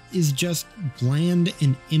environment is just bland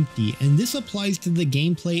and empty, and this applies to the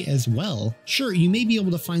gameplay as well. Sure, you may be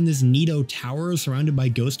able to find this neato tower surrounded by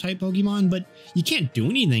ghost-type Pokemon, but you can't do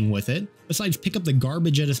anything with it, besides pick up the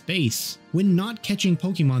garbage at its base. When not catching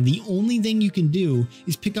Pokemon, the only thing you can do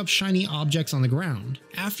is pick up shiny objects on the ground.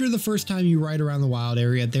 After the first time you ride around the wild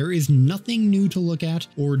area, there is nothing new to look at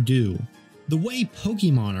or do. The way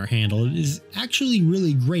Pokemon are handled is actually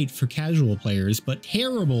really great for casual players, but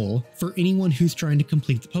terrible for anyone who's trying to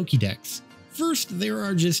complete the Pokédex. First, there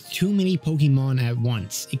are just too many Pokemon at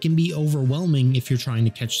once. It can be overwhelming if you're trying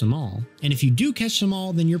to catch them all. And if you do catch them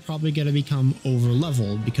all, then you're probably going to become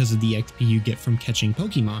over-leveled because of the XP you get from catching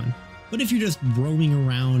Pokemon. But if you're just roaming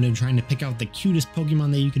around and trying to pick out the cutest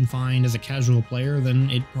Pokemon that you can find as a casual player, then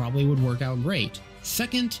it probably would work out great.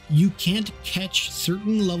 Second, you can't catch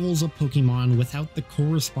certain levels of Pokemon without the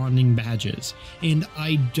corresponding badges, and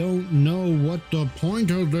I don't know what the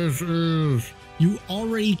point of this is. You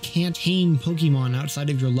already can't tame Pokemon outside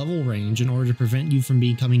of your level range in order to prevent you from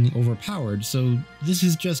becoming overpowered, so this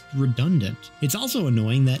is just redundant. It's also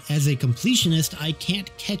annoying that as a completionist, I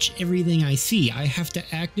can't catch everything I see. I have to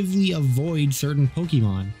actively avoid certain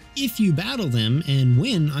Pokemon. If you battle them and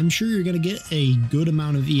win, I'm sure you're going to get a good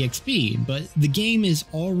amount of EXP, but the game is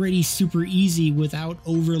already super easy without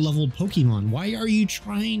over-leveled Pokemon. Why are you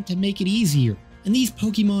trying to make it easier? And these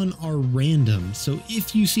Pokemon are random, so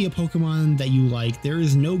if you see a Pokemon that you like, there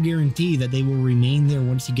is no guarantee that they will remain there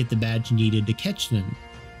once you get the badge needed to catch them.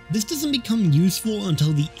 This doesn't become useful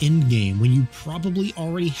until the end game, when you probably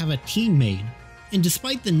already have a team made. And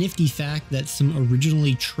despite the nifty fact that some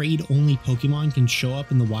originally trade-only Pokemon can show up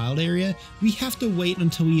in the wild area, we have to wait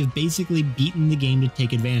until we have basically beaten the game to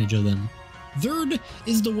take advantage of them. Third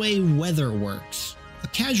is the way weather works. A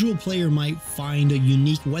casual player might find a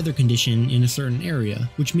unique weather condition in a certain area,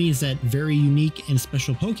 which means that very unique and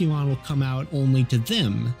special Pokemon will come out only to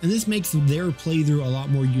them, and this makes their playthrough a lot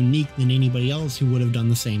more unique than anybody else who would have done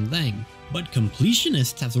the same thing. But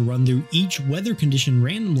completionists have to run through each weather condition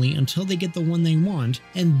randomly until they get the one they want,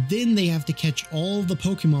 and then they have to catch all the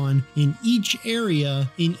Pokemon in each area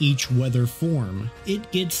in each weather form.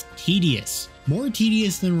 It gets tedious. More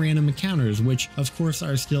tedious than random encounters, which of course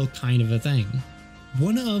are still kind of a thing.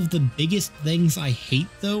 One of the biggest things I hate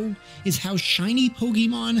though is how shiny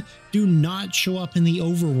Pokemon do not show up in the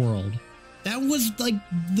overworld. That was like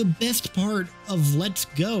the best part of Let's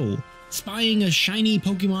Go. Spying a shiny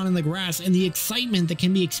Pokemon in the grass and the excitement that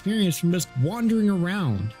can be experienced from just wandering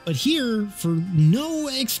around. But here, for no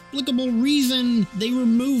explicable reason, they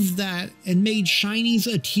removed that and made shinies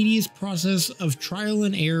a tedious process of trial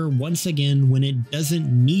and error once again when it doesn't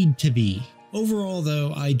need to be. Overall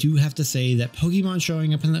though, I do have to say that Pokemon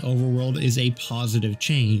showing up in the overworld is a positive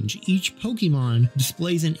change. Each Pokemon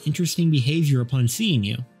displays an interesting behavior upon seeing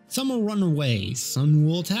you. Some will run away, some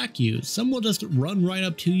will attack you, some will just run right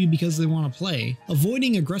up to you because they want to play.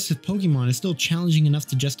 Avoiding aggressive Pokemon is still challenging enough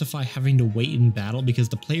to justify having to wait in battle because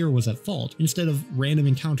the player was at fault, instead of random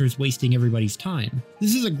encounters wasting everybody's time.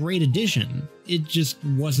 This is a great addition, it just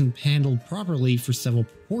wasn't handled properly for several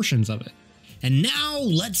portions of it. And now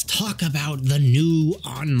let's talk about the new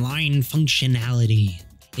online functionality.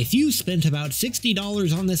 If you spent about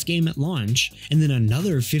 $60 on this game at launch, and then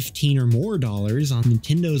another $15 or more on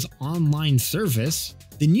Nintendo's online service,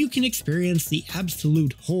 then you can experience the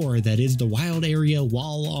absolute horror that is the wild area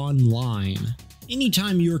while online.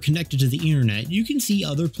 Anytime you are connected to the internet, you can see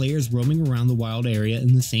other players roaming around the wild area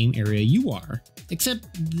in the same area you are. Except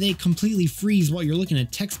they completely freeze while you're looking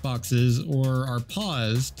at text boxes or are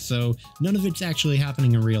paused, so none of it's actually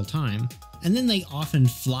happening in real time. And then they often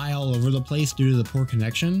fly all over the place due to the poor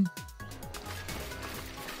connection.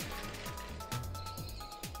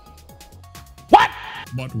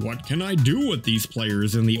 But what can I do with these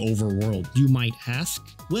players in the overworld, you might ask?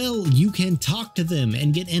 Well, you can talk to them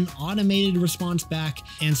and get an automated response back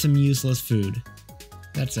and some useless food.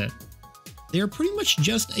 That's it. They are pretty much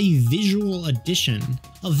just a visual addition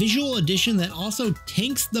that also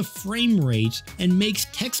tanks the frame rate and makes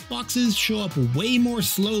text boxes show up way more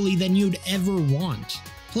slowly than you'd ever want.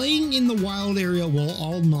 Playing in the wild area while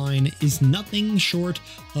online is nothing short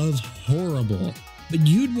of horrible. But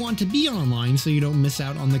you'd want to be online so you don't miss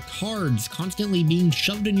out on the cards constantly being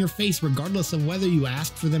shoved in your face regardless of whether you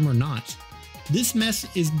asked for them or not. This mess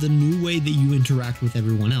is the new way that you interact with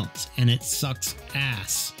everyone else, and it sucks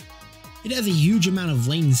ass. It has a huge amount of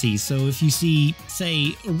latency, so if you see,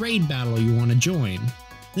 say, a raid battle you want to join,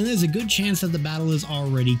 then there's a good chance that the battle is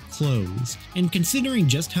already closed. And considering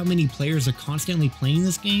just how many players are constantly playing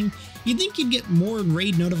this game, you'd think you'd get more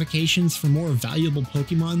raid notifications for more valuable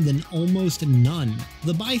Pokemon than almost none.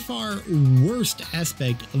 The by far worst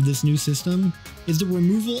aspect of this new system is the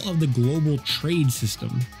removal of the global trade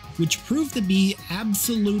system, which proved to be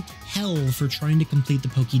absolute hell for trying to complete the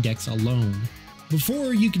Pokédex alone.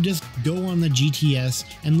 Before, you could just go on the GTS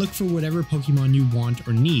and look for whatever Pokemon you want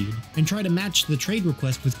or need, and try to match the trade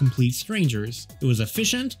request with complete strangers. It was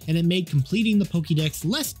efficient, and it made completing the Pokédex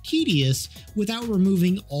less tedious without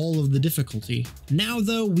removing all of the difficulty. Now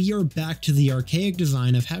though, we are back to the archaic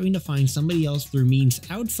design of having to find somebody else through means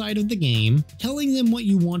outside of the game, telling them what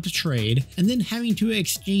you want to trade, and then having to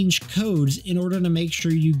exchange codes in order to make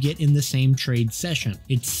sure you get in the same trade session.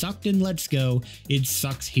 It sucked in Let's Go, it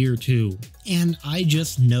sucks here too. And I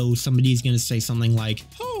just know somebody's gonna say something like,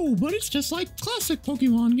 oh, but it's just like classic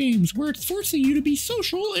Pokemon games where it's forcing you to be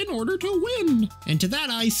social in order to win. And to that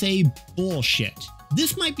I say bullshit.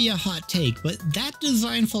 This might be a hot take, but that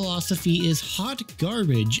design philosophy is hot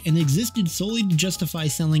garbage and existed solely to justify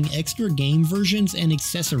selling extra game versions and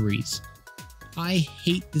accessories. I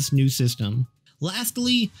hate this new system.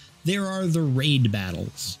 Lastly, there are the raid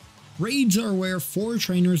battles. Raids are where 4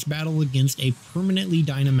 trainers battle against a permanently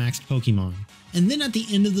Dynamaxed Pokemon. And then at the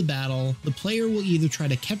end of the battle, the player will either try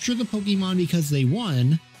to capture the Pokemon because they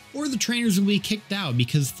won, or the trainers will be kicked out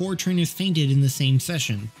because 4 trainers fainted in the same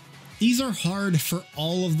session. These are hard for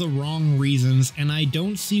all of the wrong reasons, and I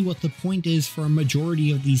don't see what the point is for a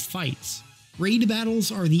majority of these fights. Raid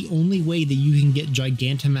battles are the only way that you can get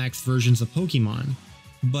Gigantamax versions of Pokemon.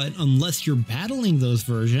 But unless you're battling those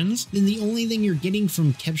versions, then the only thing you're getting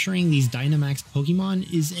from capturing these Dynamax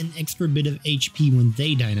Pokemon is an extra bit of HP when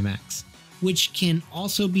they Dynamax, which can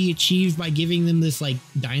also be achieved by giving them this like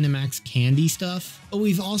Dynamax candy stuff. But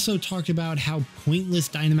we've also talked about how pointless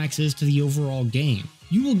Dynamax is to the overall game.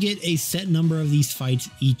 You will get a set number of these fights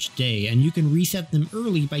each day, and you can reset them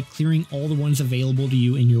early by clearing all the ones available to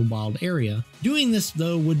you in your wild area. Doing this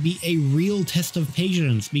though would be a real test of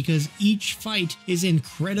patience because each fight is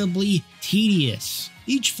incredibly tedious.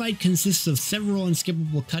 Each fight consists of several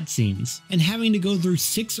unskippable cutscenes, and having to go through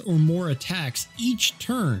 6 or more attacks each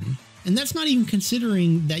turn. And that's not even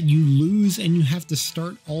considering that you lose and you have to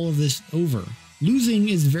start all of this over. Losing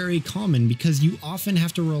is very common because you often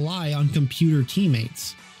have to rely on computer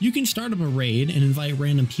teammates. You can start up a raid and invite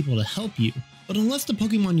random people to help you, but unless the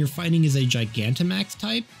Pokemon you're fighting is a Gigantamax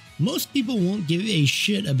type, most people won't give a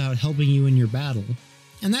shit about helping you in your battle.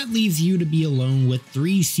 And that leaves you to be alone with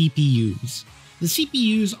 3 CPUs. The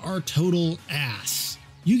CPUs are total ass.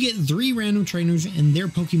 You get 3 random trainers and their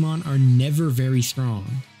Pokemon are never very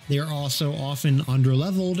strong. They are also often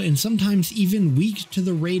underleveled and sometimes even weak to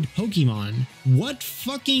the raid Pokemon. What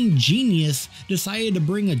fucking genius decided to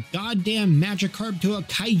bring a goddamn Magikarp to a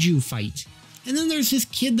kaiju fight? And then there's this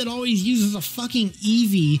kid that always uses a fucking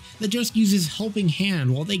Eevee that just uses Helping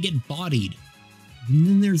Hand while they get bodied. And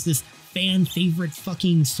then there's this fan favorite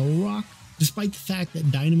fucking Solrock. Despite the fact that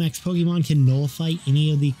Dynamax Pokemon can nullify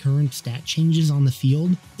any of the current stat changes on the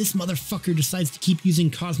field, this motherfucker decides to keep using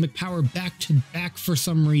Cosmic Power back to back for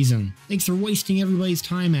some reason. Thanks for wasting everybody's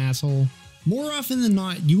time, asshole. More often than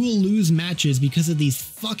not, you will lose matches because of these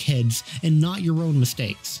fuckheads and not your own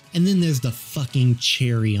mistakes. And then there's the fucking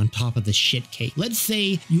cherry on top of the shit cake. Let's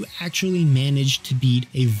say you actually managed to beat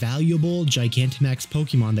a valuable Gigantamax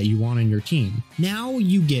Pokemon that you want on your team. Now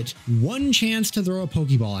you get 1 chance to throw a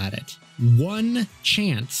Pokeball at it. 1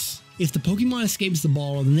 chance. If the Pokemon escapes the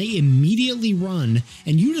ball, then they immediately run,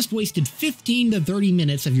 and you just wasted 15 to 30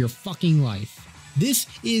 minutes of your fucking life. This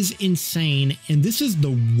is insane, and this is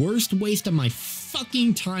the worst waste of my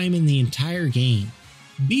fucking time in the entire game.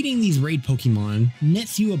 Beating these raid Pokemon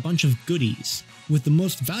nets you a bunch of goodies, with the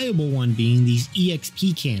most valuable one being these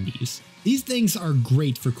EXP candies. These things are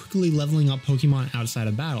great for quickly leveling up Pokemon outside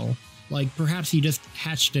of battle, like perhaps you just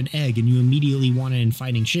hatched an egg and you immediately want it in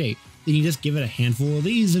fighting shape. Then you just give it a handful of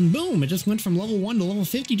these and boom, it just went from level 1 to level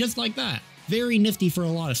 50 just like that. Very nifty for a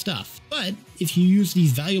lot of stuff. But if you use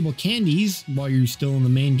these valuable candies while you're still in the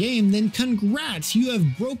main game, then congrats, you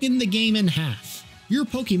have broken the game in half. Your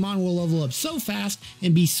Pokemon will level up so fast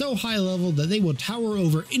and be so high level that they will tower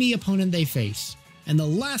over any opponent they face. And the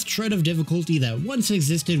last shred of difficulty that once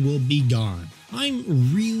existed will be gone.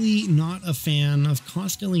 I'm really not a fan of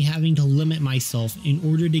constantly having to limit myself in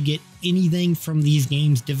order to get anything from these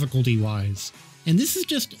games difficulty-wise. And this is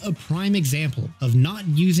just a prime example of not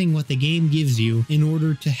using what the game gives you in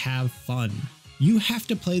order to have fun. You have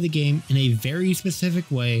to play the game in a very specific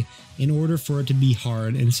way in order for it to be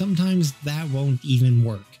hard, and sometimes that won't even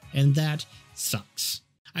work, and that sucks.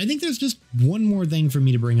 I think there's just one more thing for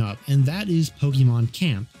me to bring up, and that is Pokemon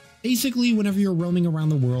Camp. Basically, whenever you're roaming around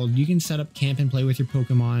the world, you can set up camp and play with your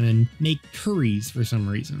Pokemon and make curries for some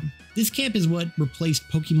reason. This camp is what replaced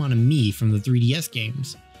Pokemon and Me from the 3DS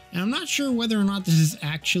games, and I'm not sure whether or not this is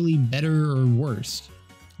actually better or worse.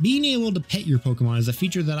 Being able to pet your Pokemon is a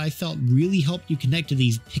feature that I felt really helped you connect to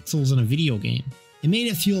these pixels in a video game. It made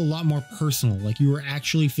it feel a lot more personal, like you were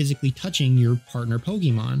actually physically touching your partner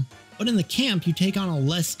Pokemon. But in the camp, you take on a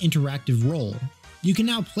less interactive role. You can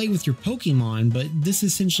now play with your Pokemon, but this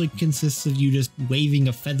essentially consists of you just waving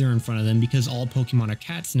a feather in front of them because all Pokemon are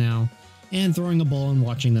cats now, and throwing a ball and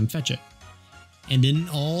watching them fetch it. And in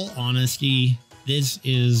all honesty, this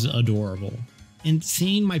is adorable. And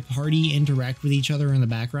seeing my party interact with each other in the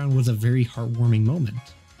background was a very heartwarming moment.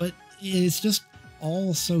 But it's just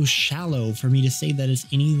all so shallow for me to say that it's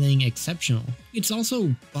anything exceptional. It's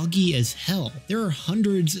also buggy as hell. There are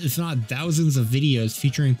hundreds, if not thousands, of videos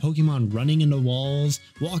featuring Pokemon running into walls,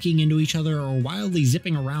 walking into each other, or wildly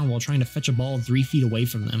zipping around while trying to fetch a ball 3 feet away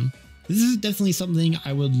from them. This is definitely something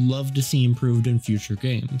I would love to see improved in future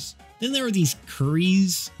games. Then there are these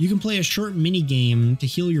curries. You can play a short mini game to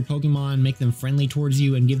heal your Pokemon, make them friendly towards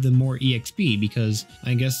you, and give them more EXP, because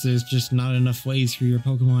I guess there's just not enough ways for your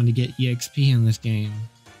Pokemon to get EXP in this game.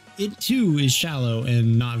 It too is shallow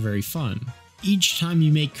and not very fun. Each time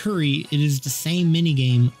you make curry, it is the same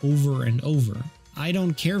minigame over and over. I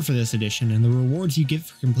don't care for this edition, and the rewards you get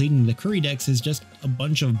for completing the curry decks is just a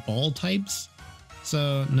bunch of ball types.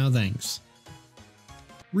 So no thanks.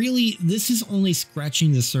 Really, this is only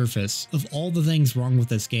scratching the surface of all the things wrong with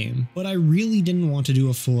this game, but I really didn't want to do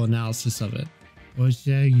a full analysis of it. What's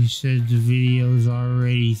that? You said the video's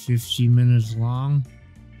already 50 minutes long?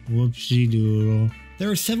 Whoopsie doodle. There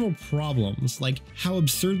are several problems, like how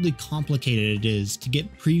absurdly complicated it is to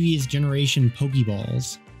get previous generation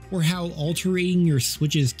Pokeballs, or how altering your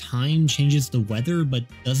Switch's time changes the weather but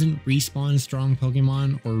doesn't respawn strong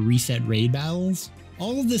Pokemon or reset raid battles.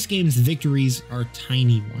 All of this game's victories are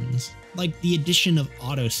tiny ones, like the addition of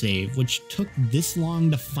autosave, which took this long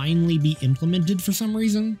to finally be implemented for some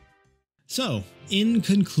reason. So, in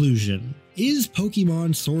conclusion, is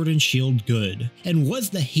Pokemon Sword and Shield good? And was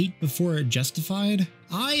the hate before it justified?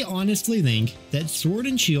 I honestly think that Sword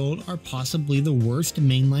and Shield are possibly the worst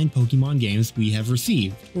mainline Pokemon games we have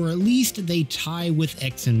received, or at least they tie with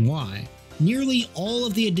X and Y. Nearly all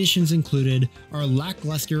of the additions included are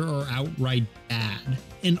lackluster or outright bad,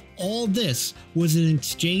 and all this was in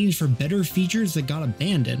exchange for better features that got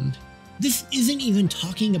abandoned. This isn't even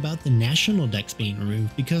talking about the national decks being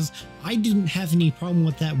removed, because I didn't have any problem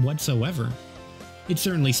with that whatsoever. It's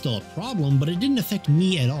certainly still a problem, but it didn't affect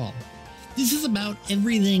me at all. This is about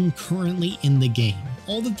everything currently in the game,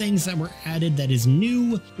 all the things that were added that is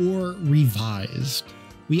new or revised.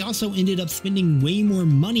 We also ended up spending way more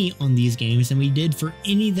money on these games than we did for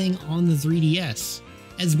anything on the 3DS,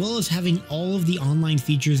 as well as having all of the online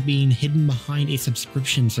features being hidden behind a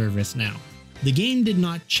subscription service now. The game did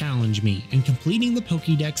not challenge me, and completing the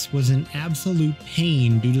Pokédex was an absolute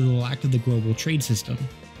pain due to the lack of the global trade system.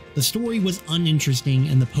 The story was uninteresting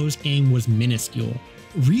and the post-game was minuscule.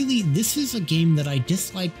 Really, this is a game that I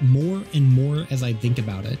dislike more and more as I think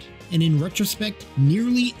about it. And in retrospect,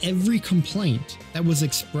 nearly every complaint that was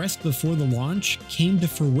expressed before the launch came to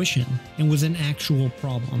fruition and was an actual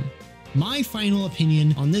problem. My final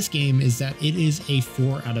opinion on this game is that it is a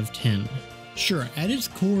 4 out of 10. Sure, at its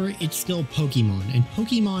core, it's still Pokemon, and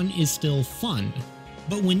Pokemon is still fun.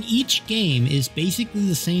 But when each game is basically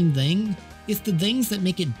the same thing, it's the things that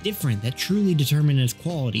make it different that truly determine its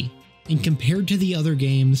quality. And compared to the other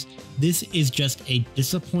games, this is just a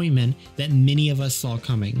disappointment that many of us saw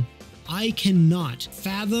coming. I cannot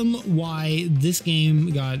fathom why this game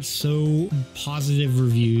got so positive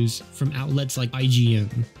reviews from outlets like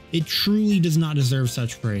IGN. It truly does not deserve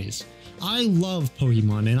such praise. I love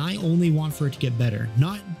Pokemon and I only want for it to get better,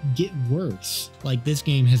 not get worse like this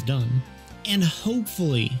game has done. And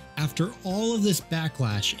hopefully, after all of this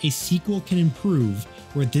backlash, a sequel can improve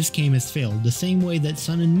where this game has failed, the same way that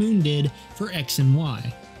Sun and Moon did for X and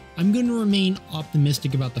Y. I'm going to remain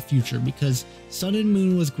optimistic about the future because Sun and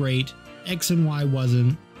Moon was great, X and Y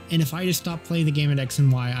wasn't, and if I just stopped playing the game at X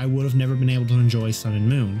and Y, I would have never been able to enjoy Sun and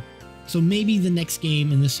Moon. So maybe the next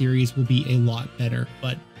game in the series will be a lot better,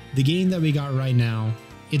 but the game that we got right now,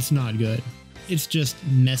 it's not good. It's just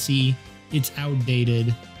messy, it's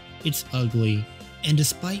outdated, it's ugly, and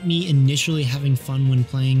despite me initially having fun when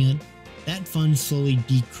playing it, that fun slowly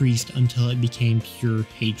decreased until it became pure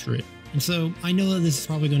hatred. And so I know that this is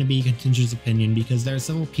probably going to be a contentious opinion because there are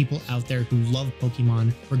several people out there who love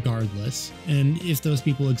Pokemon regardless. And if those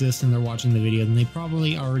people exist and they're watching the video, then they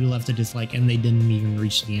probably already left a dislike and they didn't even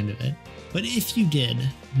reach the end of it. But if you did,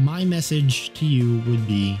 my message to you would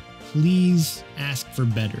be, please ask for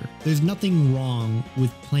better. There's nothing wrong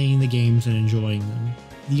with playing the games and enjoying them.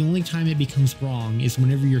 The only time it becomes wrong is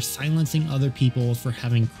whenever you're silencing other people for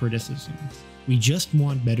having criticisms. We just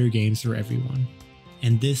want better games for everyone.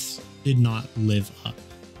 And this did not live up.